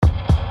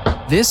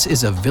This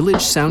is a Village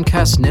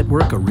Soundcast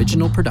Network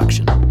original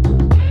production.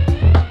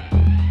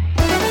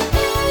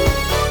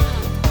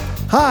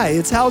 Hi,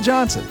 it's Hal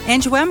Johnson.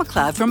 And Joanne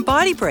McLeod from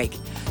Body Break.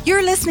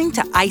 You're listening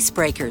to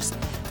Icebreakers,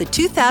 the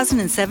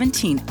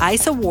 2017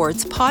 ICE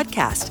Awards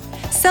podcast,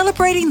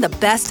 celebrating the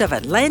best of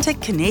Atlantic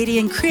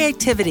Canadian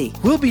creativity.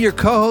 We'll be your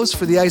co-hosts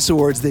for the ICE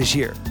Awards this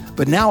year.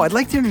 But now I'd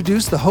like to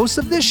introduce the host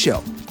of this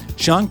show,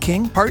 Sean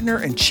King, partner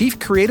and chief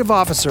creative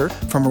officer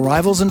from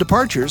Arrivals and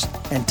Departures,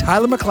 and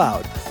Tyler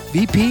McLeod,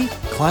 VP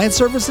Client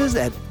Services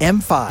at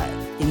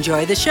M5.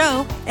 Enjoy the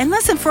show and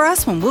listen for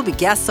us when we'll be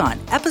guests on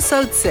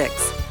episode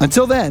 6.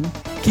 Until then,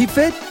 keep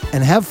fit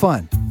and have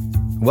fun.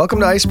 Welcome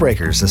to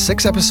Icebreakers, a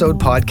 6-episode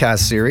podcast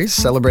series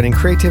celebrating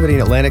creativity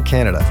in Atlantic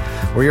Canada.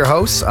 We're your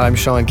hosts. I'm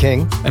Sean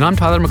King. And I'm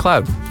Tyler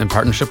McLeod, in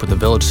partnership with the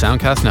Village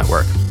Soundcast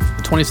Network.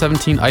 The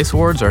 2017 ICE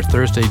Awards are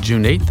Thursday,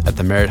 June 8th at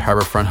the Marriott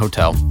Harbourfront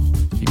Hotel.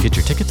 You can get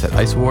your tickets at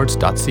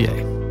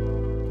iceawards.ca.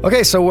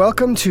 Okay, so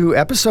welcome to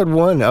episode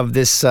 1 of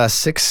this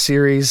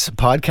 6-series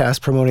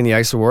podcast promoting the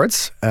ICE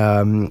Awards.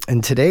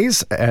 And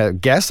today's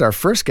guest, our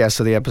first guest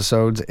of the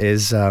episode,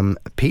 is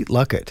Pete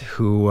Luckett,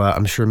 who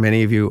I'm sure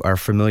many of you are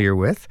familiar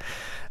with.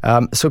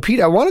 So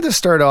Pete, I wanted to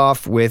start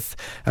off with,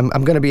 I'm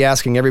going to be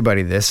asking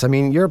everybody this. I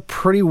mean, you're a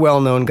pretty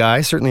well-known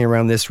guy, certainly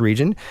around this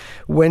region.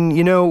 When,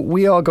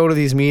 we all go to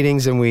these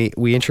meetings and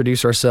we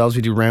introduce ourselves,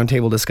 we do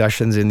roundtable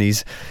discussions or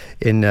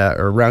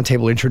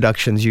roundtable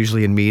introductions,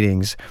 usually in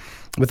meetings.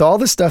 With all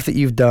the stuff that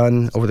you've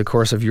done over the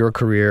course of your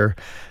career,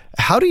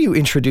 how do you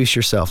introduce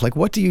yourself? Like,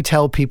 what do you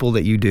tell people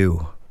that you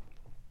do?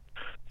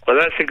 Well,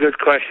 that's a good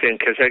question,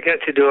 because I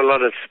get to do a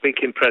lot of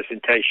speaking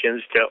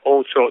presentations to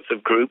all sorts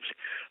of groups,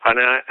 and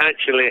I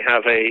actually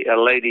have a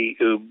lady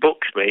who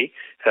books me,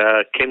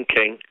 Kim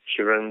King.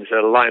 She runs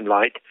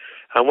Limelight,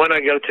 and when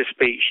I go to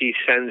speak, she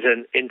sends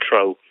an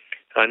intro,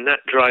 and that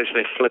drives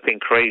me flipping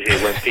crazy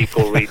when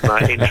people read my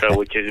intro,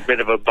 which is a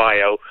bit of a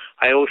bio.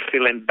 I always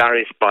feel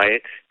embarrassed by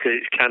it, because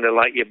it's kind of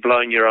like you're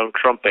blowing your own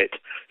trumpet.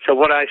 So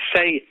what I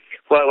say...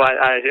 Well,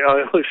 I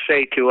always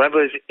say to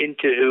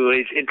who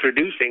is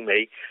introducing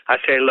me, I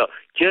say, look,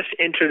 just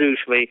introduce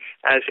me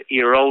as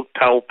your old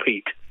pal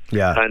Pete.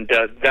 Yeah. And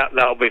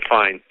that'll be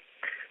fine.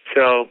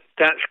 So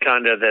that's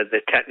kind of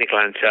the technical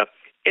answer.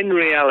 In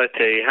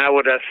reality, how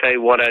would I say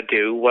what I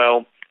do?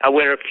 Well, I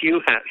wear a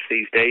few hats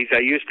these days. I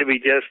used to be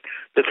just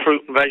the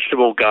fruit and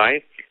vegetable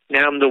guy.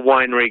 Now I'm the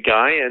winery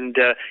guy and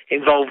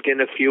involved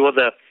in a few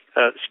other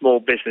small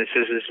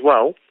businesses as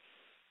well.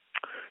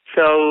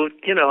 So,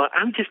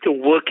 I'm just a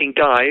working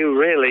guy who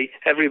really,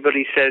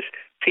 everybody says,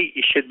 Pete,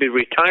 you should be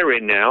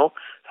retiring now,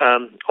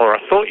 or I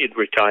thought you'd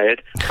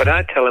retired, but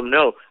I tell them,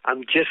 no,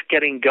 I'm just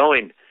getting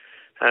going.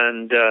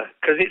 And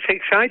because it's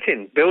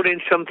exciting, building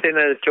something,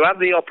 to have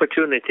the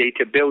opportunity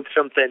to build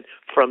something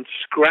from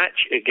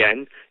scratch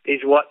again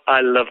is what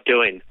I love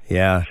doing.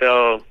 Yeah.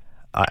 So...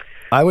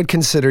 I would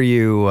consider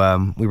you,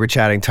 we were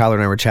chatting, Tyler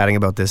and I were chatting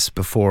about this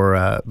before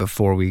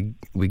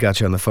we got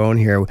you on the phone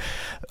here,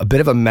 a bit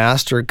of a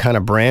master kind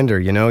of brander,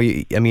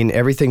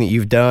 everything that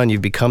you've done,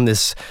 you've become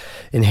this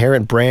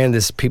inherent brand,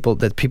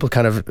 that people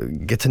kind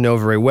of get to know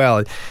very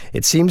well.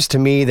 It seems to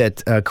me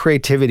that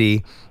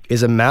creativity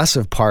is a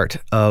massive part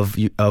of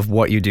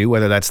what you do,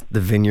 whether that's the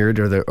vineyard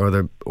or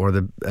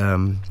the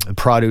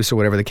produce or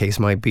whatever the case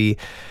might be.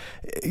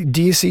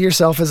 Do you see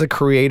yourself as a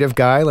creative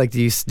guy? Like,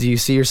 do you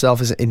see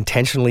yourself as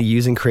intentionally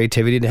using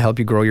creativity to help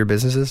you grow your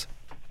businesses?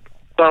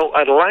 Well,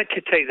 I'd like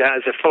to take that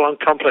as a full-on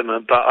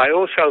compliment, but I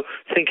also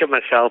think of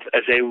myself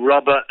as a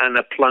robber and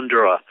a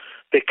plunderer,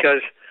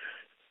 because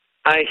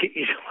I'm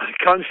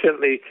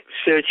constantly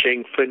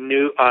searching for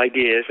new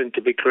ideas and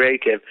to be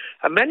creative.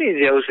 And many of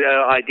those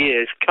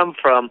ideas come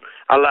from,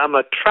 I'm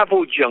a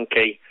travel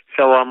junkie,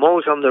 so I'm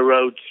always on the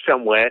road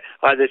somewhere,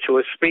 either to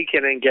a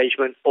speaking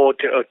engagement or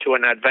to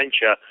an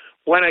adventure.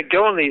 When I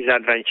go on these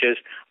adventures,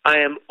 I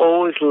am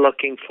always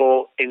looking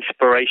for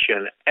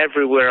inspiration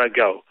everywhere I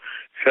go.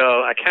 So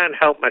I can't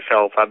help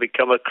myself. I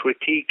become a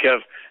critique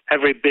of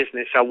every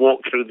business I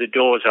walk through the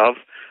doors of.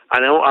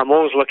 I'm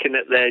always looking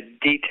at their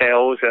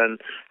details and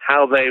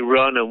how they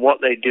run and what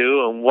they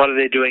do and what are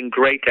they doing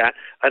great at,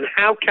 and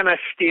how can I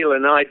steal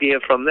an idea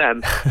from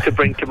them to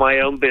bring to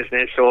my own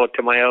business or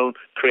to my own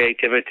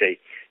creativity.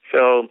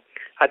 So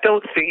I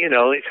don't think,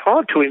 it's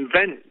hard to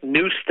invent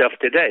new stuff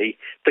today,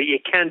 but you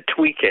can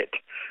tweak it.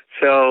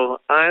 So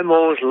I'm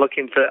always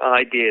looking for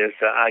ideas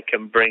that I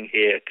can bring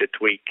here to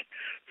tweak.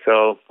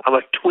 So I'm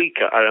a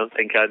tweaker. I don't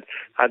think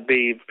I'd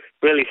be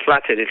really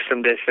flattered if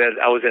somebody said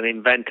I was an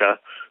inventor.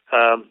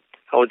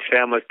 I would say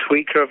I'm a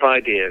tweaker of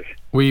ideas.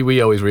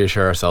 We always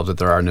reassure ourselves that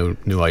there are no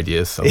new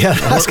ideas. So yeah,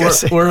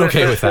 we're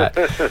okay with that.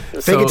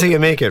 Fake it till you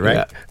make it, right?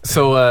 Yeah.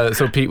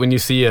 So Pete, when you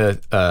see a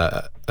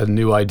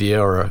new idea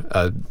or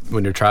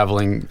when you're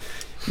traveling,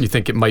 you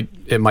think it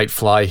might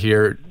fly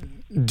here.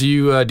 Do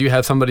you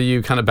have somebody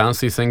you kind of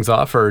bounce these things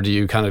off, or do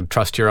you kind of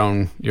trust your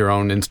own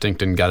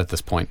instinct and gut at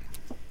this point?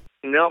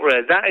 Not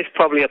really. That is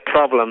probably a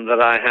problem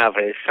that I have.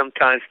 Is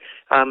sometimes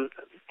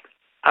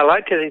I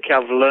like to think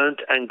I've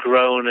learned and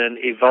grown and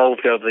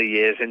evolved over the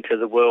years into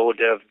the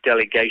world of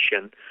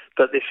delegation,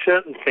 but there's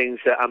certain things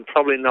that I'm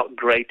probably not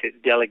great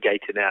at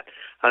delegating at,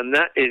 and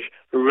that is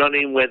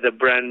running with a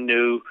brand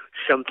new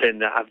something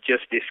that I've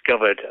just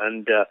discovered,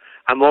 and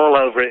I'm all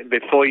over it.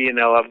 Before you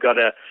know, I've got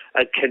a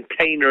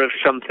container of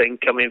something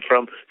coming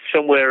from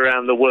somewhere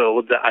around the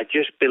world that I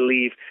just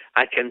believe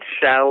I can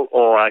sell,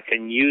 or I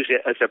can use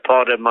it as a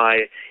part of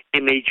my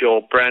image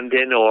or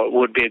branding, or it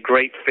would be a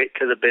great fit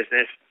to the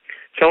business.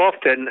 So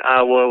often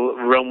I will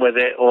run with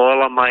it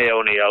all on my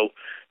own-io.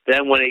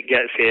 Then when it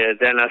gets here,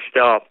 then I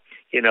start,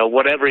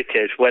 whatever it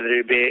is, whether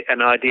it be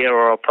an idea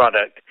or a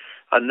product,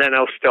 and then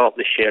I'll start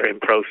the sharing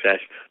process.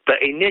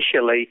 But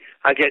initially,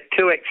 I get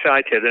too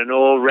excited and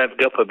all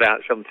revved up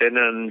about something,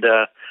 and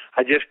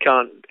I just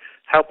can't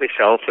help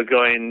myself for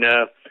going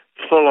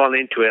full on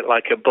into it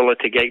like a bull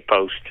at a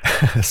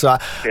gatepost. So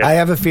I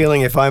have a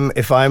feeling if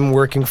I'm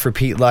working for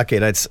Pete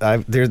Luckett,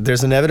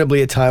 there's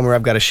inevitably a time where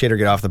I've got to shit or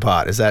get off the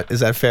pot. Is that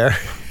fair?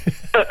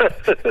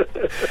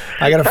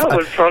 That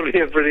was probably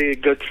a pretty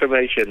good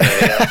summation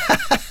there. Yeah.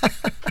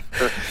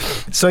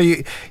 So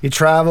you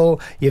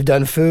travel, you've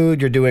done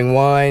food, you're doing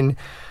wine.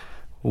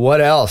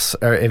 What else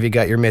have you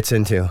got your mitts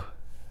into?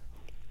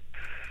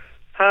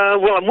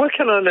 Well, I'm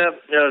working on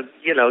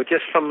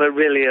just from a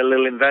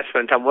little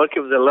investment. I'm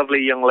working with a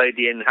lovely young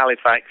lady in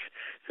Halifax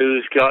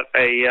who's got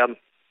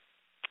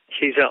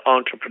she's an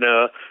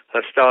entrepreneur,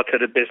 has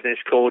started a business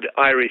called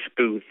Iris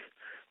Booth.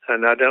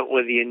 And I don't know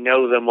whether you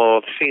know them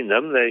or have seen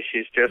them.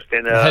 She's just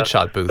in a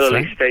headshot booth,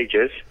 early right?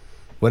 stages.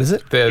 What is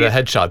it? The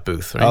headshot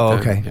booth, right? Oh,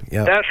 okay.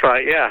 Yeah. That's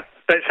right, yeah.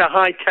 But it's a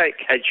high-tech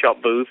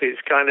headshot booth.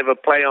 It's kind of a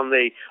play on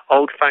the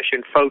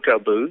old-fashioned photo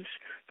booths,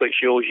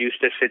 which you always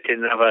used to sit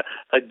in and have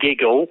a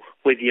giggle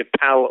with your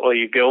pal or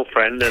your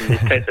girlfriend, and they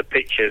take the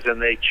pictures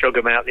and they chug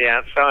them out the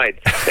outside.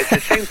 It's the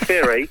same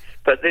theory,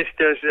 but this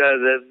does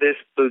this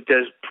booth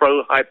does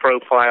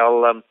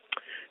high-profile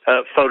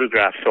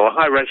photographs, or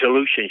high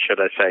resolution, should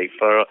I say,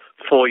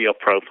 for your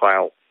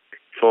profile.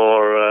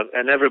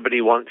 And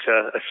everybody wants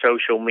a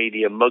social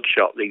media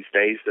mugshot these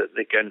days that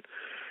they can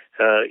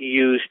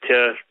use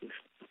to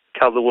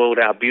tell the world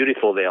how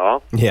beautiful they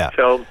are. Yeah.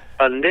 So,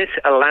 and this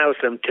allows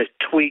them to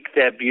tweak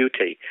their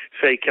beauty,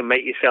 so you can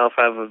make yourself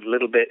have a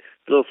little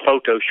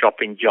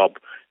photoshopping job.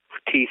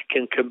 Teeth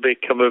can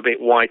become a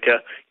bit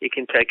whiter. You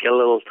can take a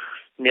little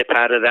nip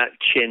out of that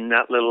chin,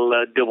 that little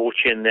double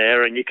chin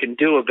there, and you can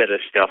do a bit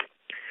of stuff.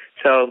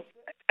 So,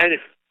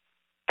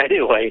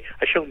 anyway,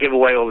 I shouldn't give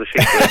away all the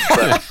secrets,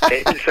 but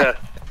I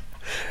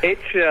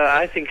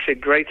think it's a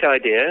great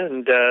idea,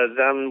 and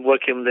I'm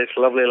working with this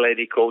lovely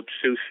lady called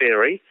Sue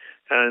Theory,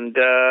 and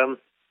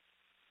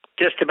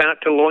just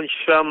about to launch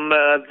some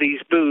of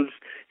these booths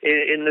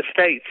in the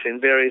States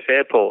in various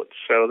airports.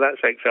 So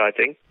that's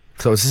exciting.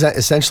 So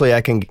essentially,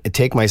 I can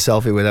take my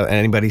selfie without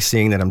anybody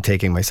seeing that I'm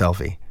taking my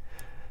selfie.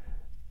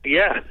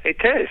 Yeah,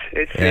 it is.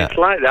 It's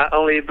like that,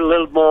 only a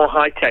little more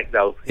high-tech,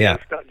 though. Yeah.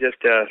 It's not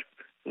just a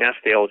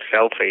nasty old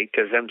selfie,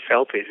 because them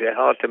selfies, they're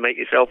hard to make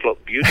yourself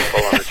look beautiful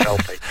on a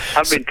selfie.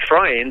 I've been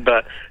trying,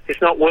 but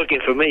it's not working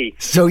for me.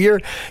 So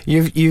you've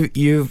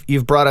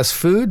brought us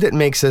food that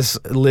makes us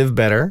live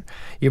better.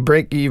 You're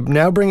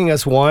now bringing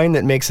us wine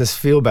that makes us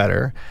feel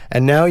better,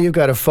 and now you've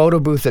got a photo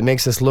booth that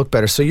makes us look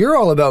better. So you're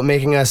all about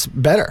making us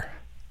better.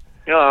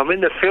 No, I'm in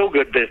the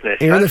feel-good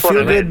business. You're That's in the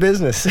feel-good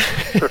business.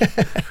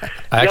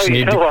 I actually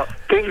you know what?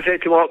 People say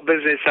to what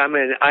business I'm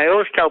in. I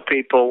always tell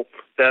people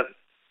that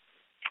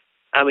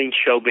I'm in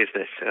show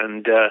business,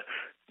 and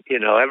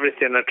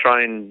everything I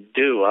try and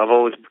do, I've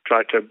always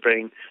tried to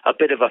bring a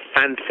bit of a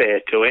fanfare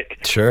to it,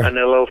 sure, and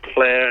a little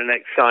flair and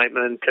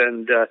excitement,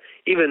 and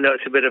even though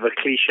it's a bit of a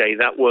cliche,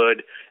 that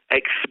word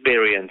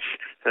experience,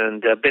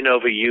 and been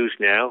overused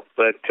now,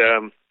 but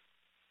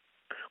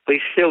we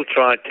still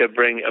try to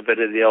bring a bit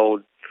of the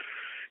old,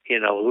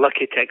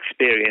 Luckett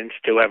experience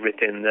to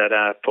everything that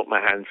I put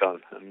my hands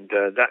on, and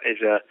that is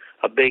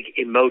a big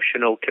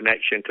emotional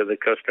connection to the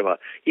customer.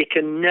 You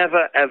can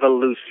never, ever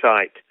lose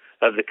sight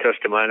of the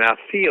customer, and I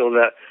feel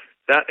that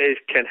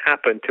can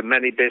happen to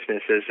many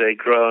businesses. They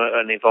grow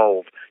and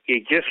evolve. You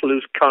just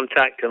lose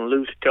contact and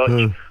lose touch,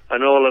 and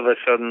all of a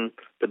sudden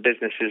the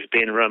business is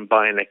being run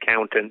by an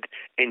accountant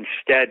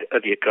instead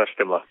of your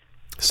customer.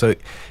 So,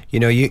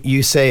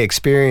 you say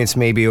experience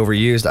may be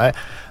overused. I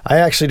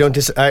actually don't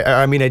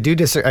I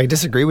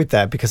disagree with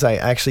that, because I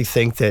actually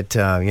think that,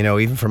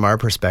 even from our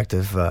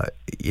perspective,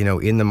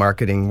 in the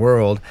marketing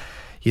world,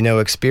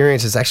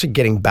 experience is actually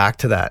getting back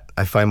to that.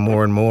 I find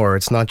more and more,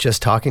 it's not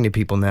just talking to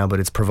people now, but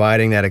it's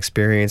providing that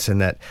experience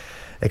and that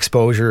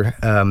exposure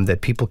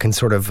that people can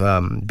sort of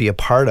be a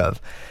part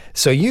of.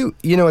 So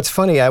it's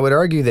funny, I would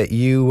argue that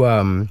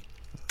you,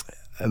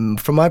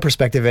 from my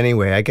perspective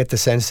anyway, I get the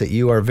sense that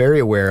you are very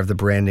aware of the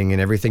branding and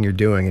everything you're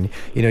doing. And,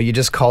 you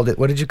just called it,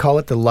 what did you call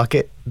it? The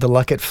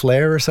Luckett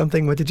flair or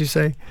something? What did you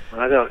say?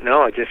 I don't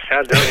know. I don't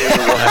even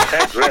know what I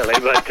said, really.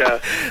 But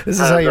this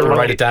is how you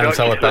write it down and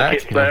tell it back.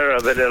 Luckett flair,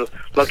 a bit of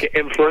Luckett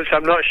influence,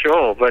 I'm not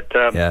sure. But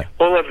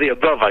all of the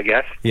above, I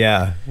guess.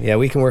 Yeah,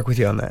 we can work with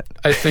you on that.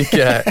 I think,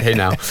 hey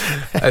now,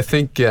 I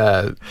think,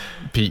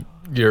 Pete,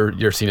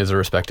 you're seen as a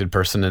respected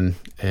person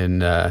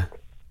in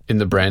in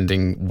the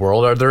branding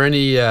world. Are there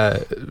any,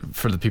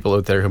 for the people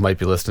out there who might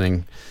be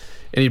listening,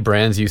 any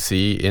brands you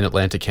see in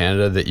Atlantic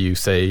Canada that you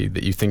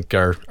think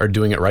are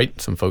doing it right?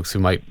 Some folks who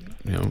might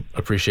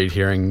appreciate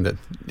hearing that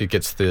it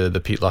gets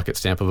the Pete Luckett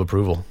stamp of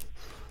approval.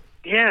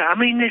 Yeah, I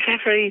mean,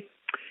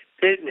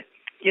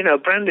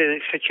 branding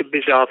is such a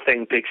bizarre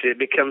thing because it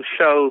becomes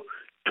so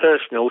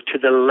personal to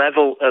the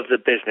level of the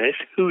business,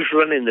 who's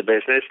running the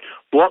business,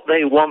 what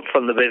they want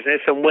from the business,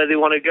 and where they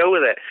want to go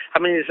with it. I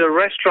mean, there's a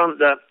restaurant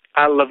that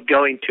I love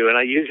going to, and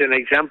I use an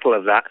example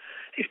of that.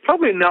 It's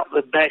probably not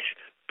the best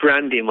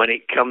branding when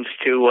it comes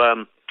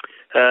to,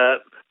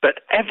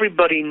 but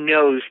everybody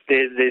knows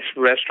this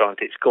restaurant.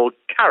 It's called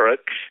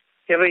Carrick's.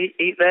 You ever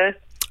eat there?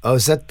 Oh,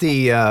 is that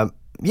the?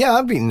 Yeah,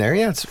 I've eaten there.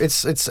 Yeah,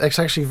 it's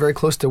actually very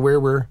close to where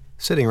we're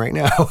sitting right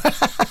now.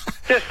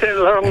 Just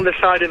along the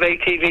side of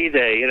ATV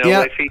there,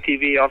 where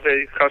CTV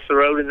offers across the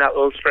road in that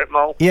little strip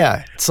mall.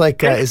 Yeah, it's like...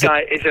 This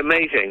guy is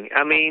amazing.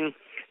 I mean,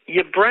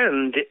 your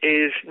brand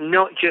is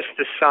not just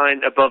the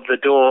sign above the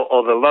door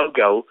or the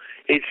logo.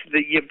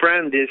 Your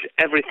brand is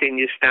everything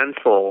you stand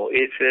for.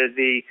 It's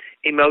the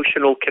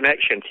emotional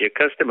connection to your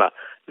customer.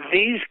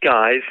 These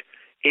guys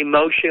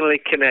emotionally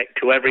connect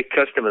to every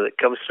customer that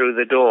comes through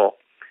the door.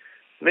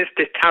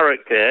 Mr.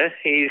 Tarek there,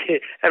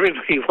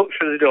 everybody walks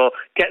through the door,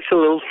 gets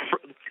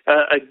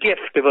a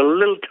gift of a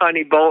little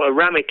tiny bowl, a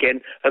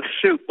ramekin of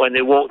soup when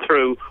they walk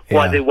through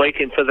while they're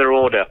waiting for their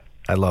order.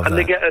 I love that. And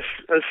they get a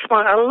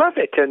smile. I love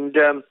it. And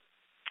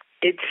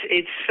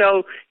it's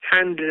so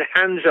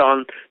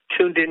hands-on,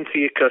 tuned into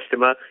your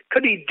customer.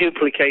 Could he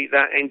duplicate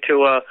that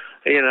into a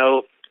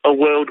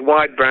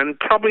worldwide brand?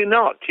 Probably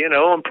not,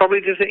 and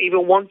probably doesn't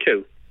even want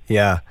to.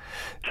 Yeah.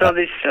 So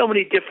there's so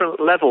many different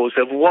levels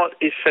of what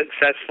is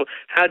successful.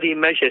 How do you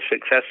measure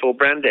successful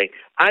branding?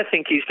 I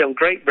think he's done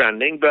great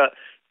branding, but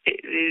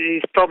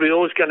he's probably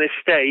always going to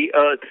stay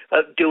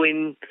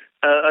doing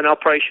an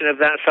operation of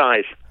that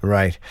size.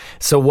 Right.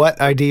 So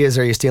what ideas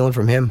are you stealing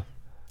from him?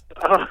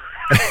 Oh,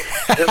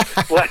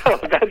 well,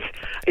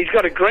 he's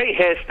got a great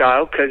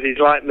hairstyle because he's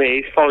like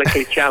me. He's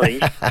follically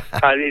challenged.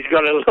 He's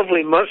got a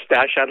lovely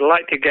mustache. I'd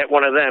like to get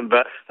one of them,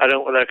 but I don't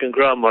know whether I can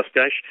grow a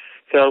mustache.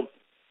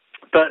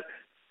 But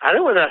I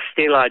don't want to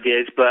steal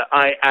ideas, but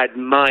I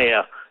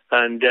admire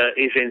and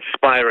is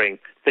inspiring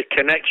the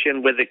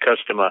connection with the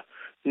customer.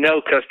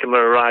 No customer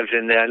arrives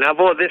in there. Now,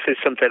 this is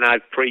something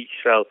I've preached,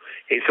 so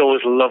it's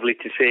always lovely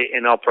to see it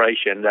in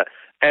operation, that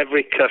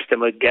every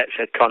customer gets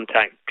a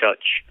contact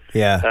touch.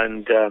 Yeah.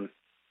 And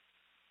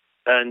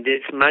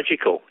it's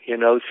magical,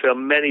 So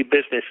many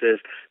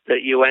businesses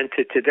that you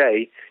enter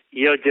today,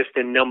 you're just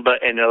a number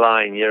in a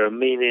line. You're a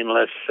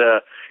meaningless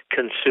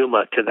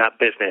consumer to that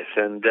business.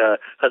 And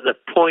at the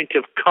point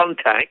of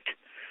contact,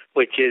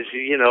 which is,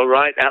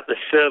 right at the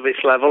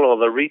service level or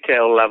the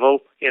retail level,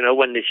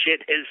 when the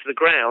shit hits the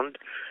ground,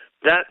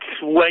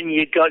 that's when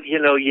you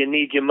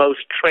need your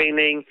most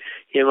training,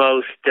 your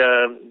most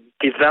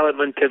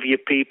development of your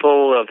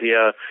people, of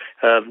your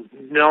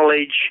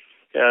knowledge,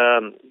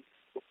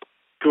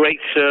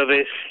 great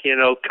service,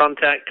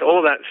 contact,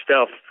 all that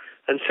stuff.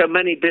 And so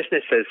many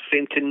businesses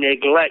seem to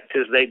neglect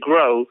as they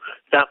grow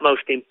that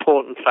most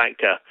important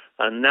factor.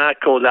 And now I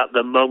call that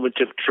the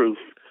moment of truth.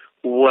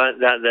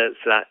 That's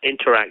that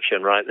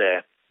interaction right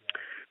there.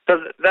 So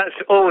that's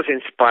always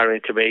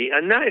inspiring to me.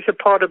 And that is a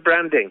part of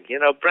branding.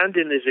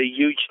 Branding is a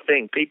huge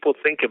thing. People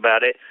think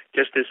about it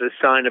just as a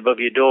sign above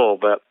your door,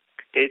 but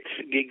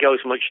it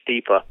goes much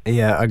deeper.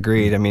 Yeah,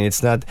 agreed. I mean,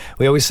 it's not,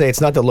 we always say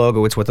it's not the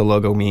logo, it's what the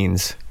logo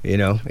means.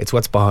 It's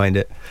what's behind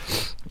it.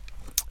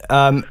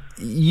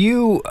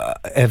 You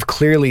have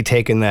clearly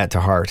taken that to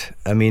heart.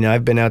 I mean,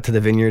 I've been out to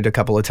the vineyard a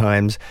couple of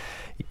times.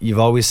 You've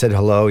always said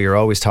hello. You're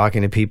always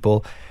talking to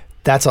people.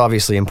 That's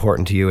obviously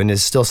important to you, and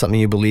is still something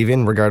you believe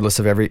in, regardless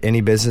of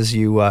any business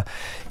you're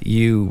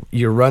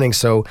running.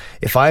 So,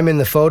 if I'm in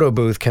the photo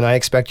booth, can I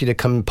expect you to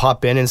come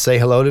pop in and say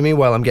hello to me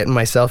while I'm getting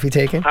my selfie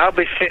taken? I'll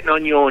be sitting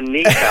on your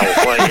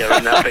kneecap while you're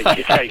in that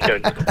picture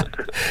taken.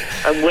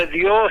 And with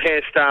your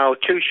hairstyle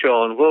too,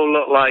 Sean, we'll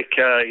look like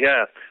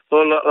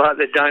we'll look like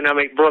the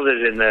Dynamic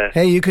Brothers in there.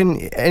 Hey, you can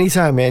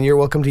anytime, man. You're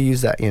welcome to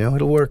use that.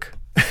 It'll work.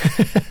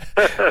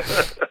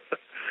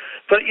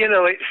 But,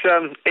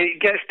 it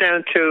gets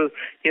down to,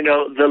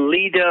 the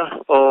leader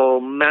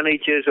or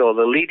managers or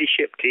the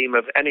leadership team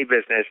of any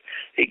business.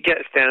 It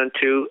gets down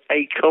to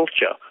a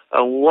culture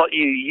and what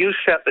you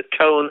set the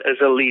tone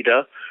as a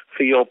leader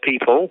for your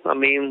people. I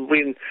mean,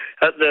 in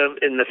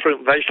the fruit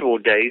and vegetable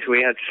days,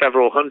 we had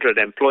several hundred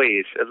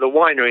employees. At the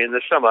winery in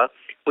the summer,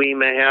 we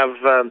may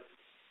have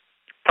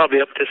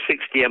probably up to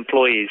 60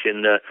 employees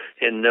in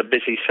the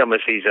busy summer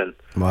season.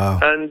 Wow.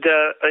 And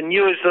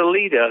you as the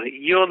leader,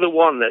 you're the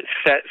one that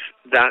sets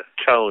that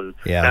tone,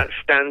 that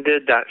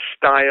standard, that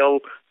style,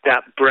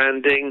 that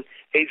branding.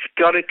 It's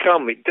got to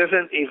come. It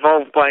doesn't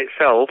evolve by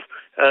itself.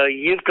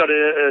 You've got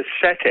to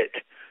set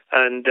it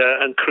and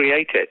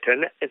create it.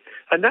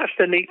 And that's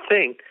the neat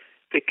thing,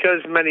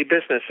 because many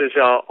businesses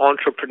are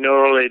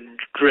entrepreneurially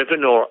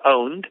driven or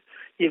owned.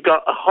 You've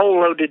got a whole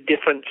load of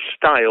different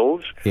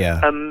styles.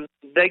 Yeah.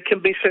 They can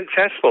be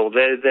successful.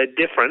 They're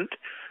different.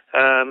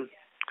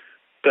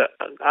 But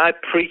I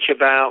preach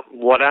about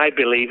what I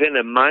believe in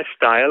and my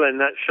style, and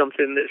that's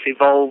something that's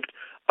evolved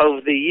over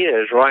the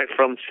years, right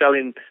from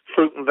selling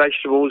fruit and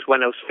vegetables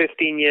when I was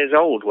 15 years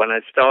old, when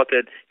I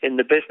started in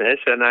the business,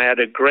 and I had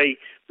a great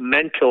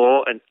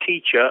mentor and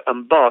teacher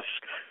and boss.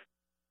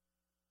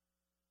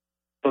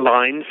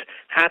 Lines,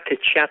 had to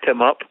chat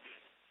them up,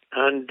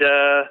 and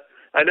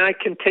I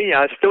continue.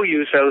 I still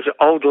use those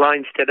old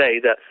lines today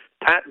that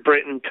Pat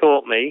Britton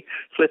taught me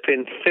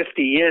flipping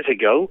 50 years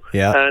ago,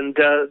 and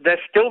they're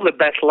still the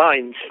best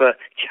lines for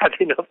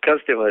chatting up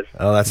customers.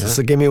 Oh,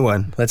 so give me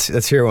one. Let's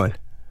hear one.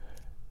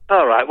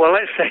 All right. Well,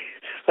 let's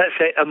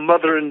say a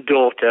mother and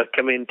daughter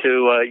come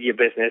into your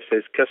business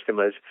as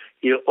customers.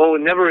 You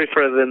never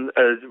refer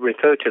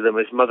to them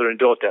as mother and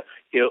daughter.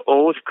 You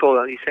always call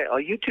them. You say,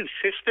 "Are you two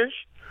sisters?"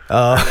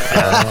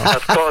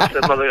 Of course,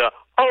 the mother goes,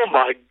 "Oh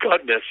my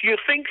goodness, you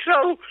think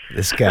so?"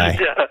 This guy.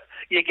 And,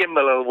 you give them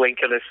a little wink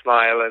and a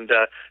smile, and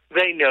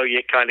they know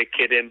you're kind of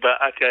kidding,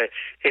 but I tell you,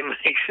 it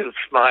makes them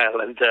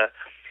smile, and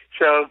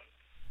so.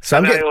 So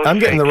I'm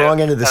getting the wrong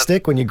end of the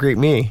stick when you greet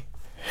me.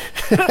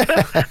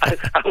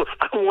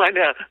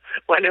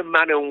 When a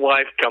man and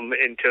wife come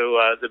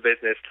into the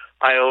business,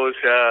 I always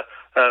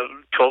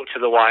talk to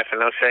the wife,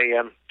 and I'll say,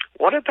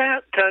 "What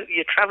about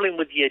you're traveling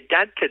with your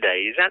dad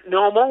today? Is that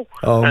normal?"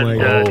 Oh my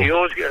God! Do you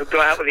always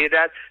go out with your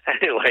dad?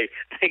 Anyway,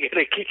 they get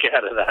a kick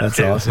out of that. That's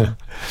awesome.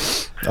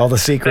 All the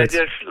secrets.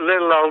 They're just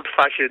little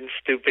old-fashioned,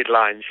 stupid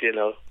lines, you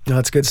know. No,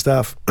 that's good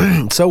stuff.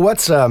 So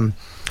what's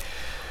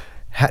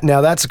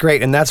now that's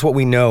great, and that's what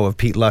we know of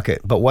Pete Luckett.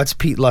 But what's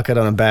Pete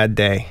Luckett on a bad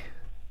day?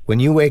 When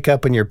you wake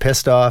up and you're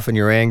pissed off and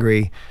you're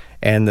angry,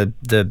 and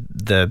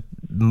the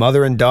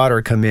mother and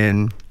daughter come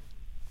in,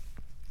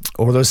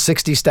 or those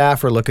 60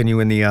 staff are looking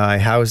you in the eye,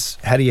 how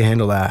do you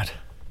handle that?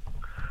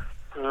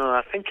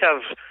 I think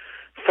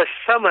for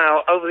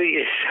somehow over the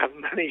years, I've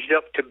managed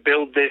up to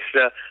build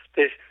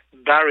this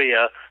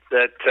barrier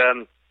that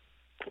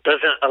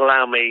doesn't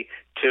allow me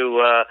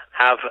to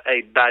have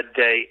a bad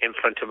day in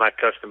front of my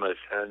customers,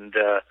 and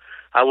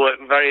I work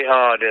very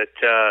hard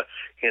at,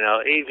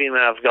 even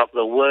when I've got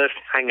the worst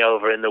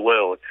hangover in the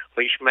world,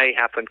 which may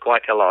happen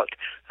quite a lot,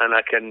 and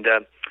I can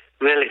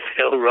really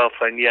feel rough,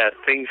 and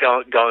things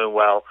aren't going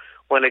well.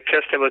 When a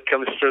customer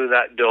comes through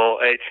that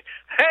door, it's,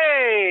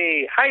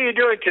 "Hey, how you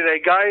doing today,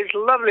 guys?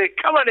 Lovely.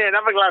 Come on in,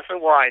 have a glass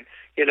of wine."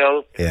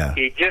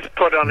 You just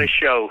put on a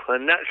show,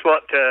 and that's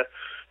what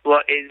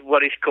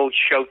is called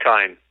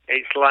showtime.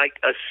 It's like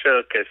a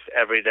circus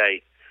every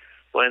day.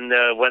 When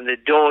the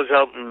doors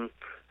open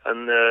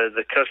and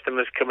the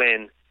customers come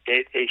in,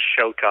 it is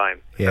showtime.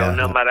 Yeah. So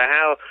no matter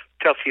how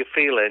tough you're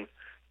feeling,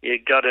 you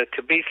got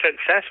to be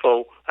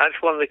successful. That's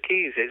one of the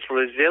keys. It's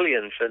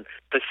resilience and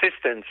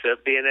persistence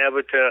at being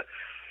able to,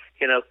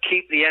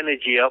 keep the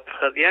energy up.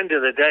 At the end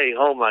of the day,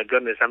 oh my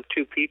goodness, I'm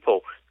two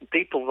people.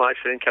 People might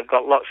think I've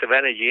got lots of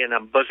energy and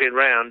I'm buzzing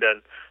around,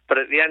 but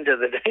at the end of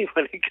the day,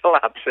 when it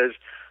collapses,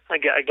 I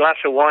get a glass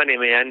of wine in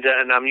my hand,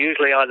 and I'm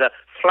usually either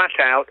flat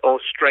out or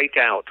straight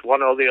out,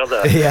 one or the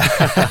other. Yeah.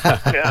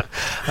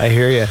 I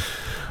hear you.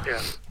 Yeah.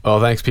 Well,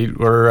 thanks, Pete.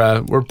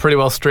 We're pretty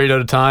well straight out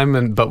of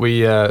time, but we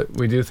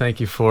do thank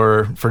you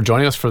for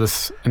joining us for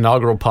this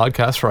inaugural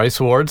podcast for ICE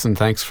Awards, and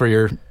thanks for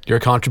your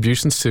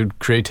contributions to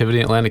creativity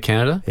in Atlantic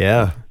Canada.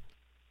 Yeah.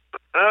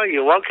 Oh,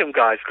 you're welcome,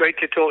 guys. Great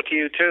to talk to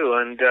you too,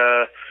 and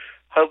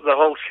hope the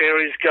whole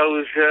series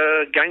goes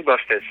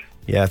gangbusters.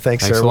 Yeah,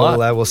 thanks sir. A lot.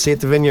 We'll see you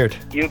at the Vineyard.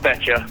 You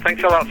betcha.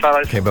 Thanks a lot,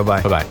 fellas. Okay,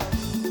 bye-bye. Bye-bye.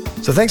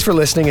 So thanks for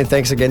listening, and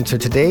thanks again to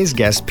today's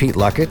guest, Pete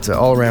Luckett,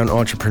 all-around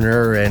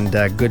entrepreneur and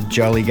good,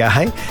 jolly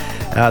guy.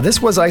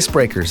 This was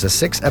Icebreakers, a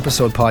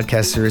 6-episode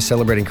podcast series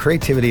celebrating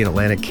creativity in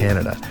Atlantic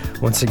Canada.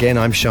 Once again,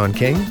 I'm Sean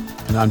King.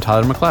 And I'm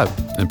Tyler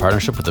McLeod, in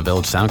partnership with the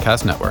Village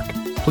Soundcast Network.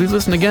 Please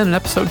listen again in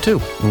episode 2,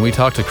 when we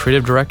talk to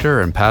creative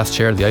director and past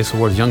chair of the ICE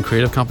Awards Young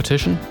Creative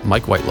Competition,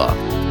 Mike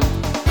Whitelaw.